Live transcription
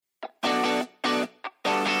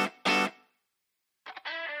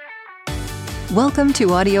Welcome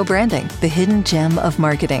to Audio Branding, the hidden gem of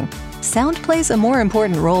marketing. Sound plays a more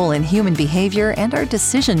important role in human behavior and our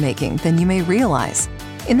decision-making than you may realize.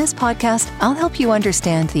 In this podcast, I'll help you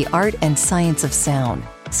understand the art and science of sound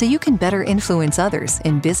so you can better influence others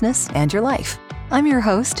in business and your life. I'm your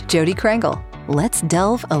host, Jody Krangle. Let's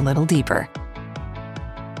delve a little deeper.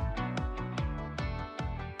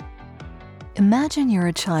 Imagine you're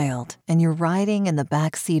a child and you're riding in the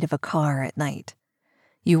back seat of a car at night.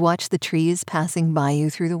 You watch the trees passing by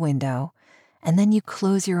you through the window, and then you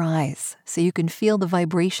close your eyes so you can feel the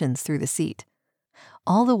vibrations through the seat.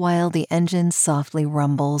 All the while, the engine softly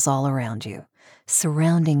rumbles all around you,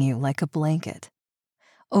 surrounding you like a blanket.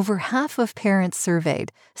 Over half of parents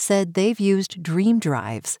surveyed said they've used dream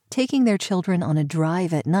drives, taking their children on a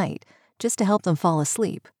drive at night just to help them fall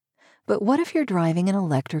asleep. But what if you're driving an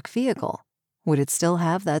electric vehicle? Would it still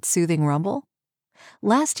have that soothing rumble?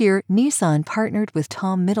 Last year, Nissan partnered with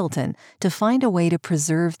Tom Middleton to find a way to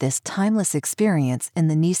preserve this timeless experience in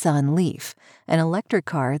the Nissan Leaf, an electric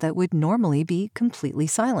car that would normally be completely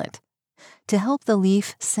silent. To help the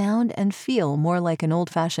Leaf sound and feel more like an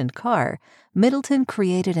old-fashioned car, Middleton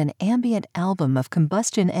created an ambient album of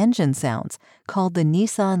combustion engine sounds called the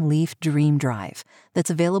Nissan Leaf Dream Drive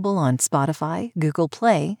that's available on Spotify, Google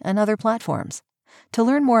Play, and other platforms. To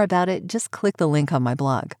learn more about it, just click the link on my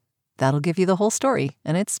blog. That'll give you the whole story,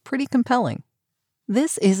 and it's pretty compelling.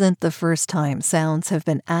 This isn't the first time sounds have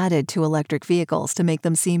been added to electric vehicles to make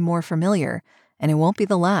them seem more familiar, and it won't be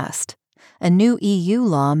the last. A new EU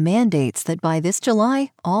law mandates that by this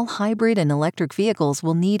July, all hybrid and electric vehicles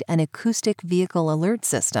will need an acoustic vehicle alert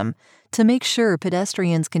system to make sure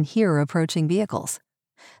pedestrians can hear approaching vehicles.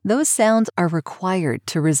 Those sounds are required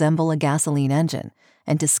to resemble a gasoline engine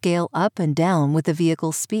and to scale up and down with the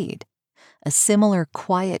vehicle's speed. A similar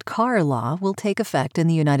quiet car law will take effect in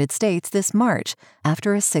the United States this March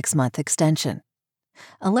after a 6-month extension.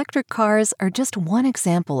 Electric cars are just one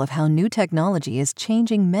example of how new technology is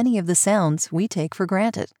changing many of the sounds we take for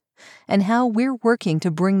granted, and how we're working to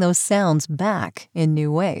bring those sounds back in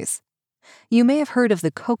new ways. You may have heard of the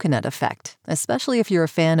coconut effect, especially if you're a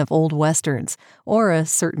fan of old westerns or a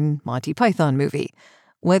certain Monty Python movie.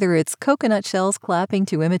 Whether it's coconut shells clapping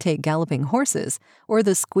to imitate galloping horses, or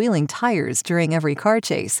the squealing tires during every car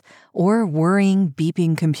chase, or whirring,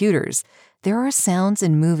 beeping computers, there are sounds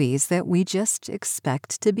in movies that we just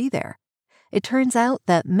expect to be there. It turns out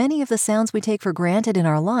that many of the sounds we take for granted in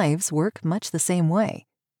our lives work much the same way.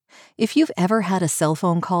 If you've ever had a cell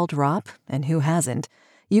phone call drop, and who hasn't,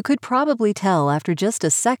 you could probably tell after just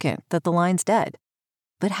a second that the line's dead.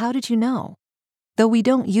 But how did you know? Though we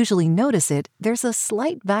don't usually notice it, there's a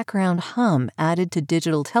slight background hum added to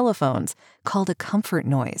digital telephones called a comfort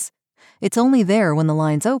noise. It's only there when the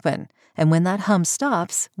line's open, and when that hum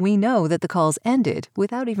stops, we know that the call's ended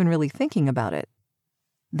without even really thinking about it.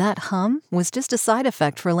 That hum was just a side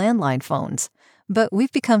effect for landline phones, but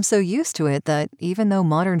we've become so used to it that even though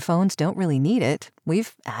modern phones don't really need it,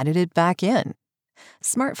 we've added it back in.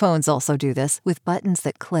 Smartphones also do this with buttons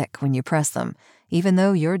that click when you press them, even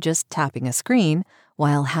though you're just tapping a screen,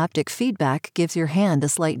 while haptic feedback gives your hand a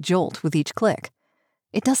slight jolt with each click.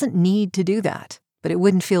 It doesn't need to do that, but it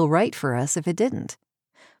wouldn't feel right for us if it didn't.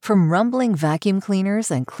 From rumbling vacuum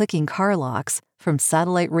cleaners and clicking car locks, from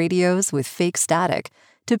satellite radios with fake static,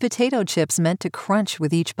 to potato chips meant to crunch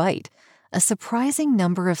with each bite, a surprising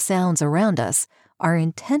number of sounds around us are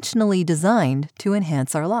intentionally designed to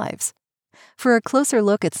enhance our lives. For a closer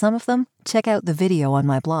look at some of them, check out the video on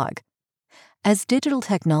my blog. As digital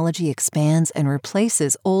technology expands and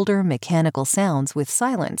replaces older mechanical sounds with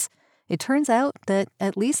silence, it turns out that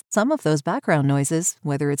at least some of those background noises,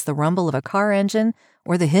 whether it's the rumble of a car engine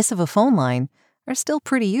or the hiss of a phone line, are still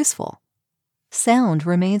pretty useful. Sound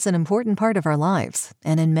remains an important part of our lives,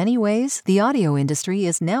 and in many ways, the audio industry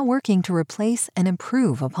is now working to replace and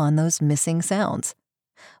improve upon those missing sounds.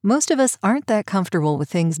 Most of us aren't that comfortable with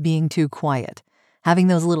things being too quiet. Having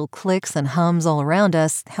those little clicks and hums all around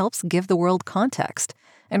us helps give the world context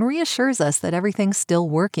and reassures us that everything's still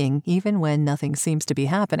working even when nothing seems to be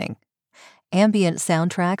happening. Ambient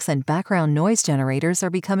soundtracks and background noise generators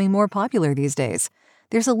are becoming more popular these days.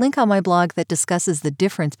 There's a link on my blog that discusses the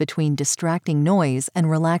difference between distracting noise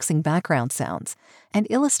and relaxing background sounds, and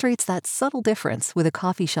illustrates that subtle difference with a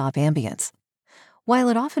coffee shop ambience. While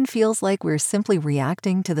it often feels like we're simply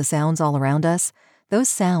reacting to the sounds all around us, those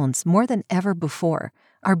sounds, more than ever before,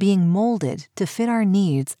 are being molded to fit our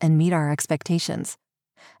needs and meet our expectations.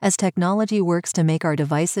 As technology works to make our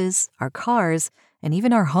devices, our cars, and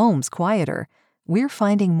even our homes quieter, we're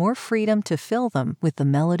finding more freedom to fill them with the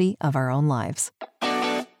melody of our own lives.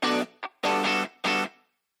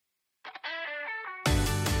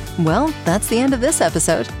 Well, that's the end of this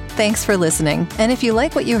episode. Thanks for listening. And if you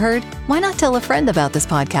like what you heard, why not tell a friend about this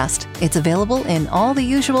podcast? It's available in all the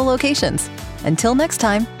usual locations. Until next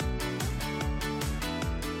time,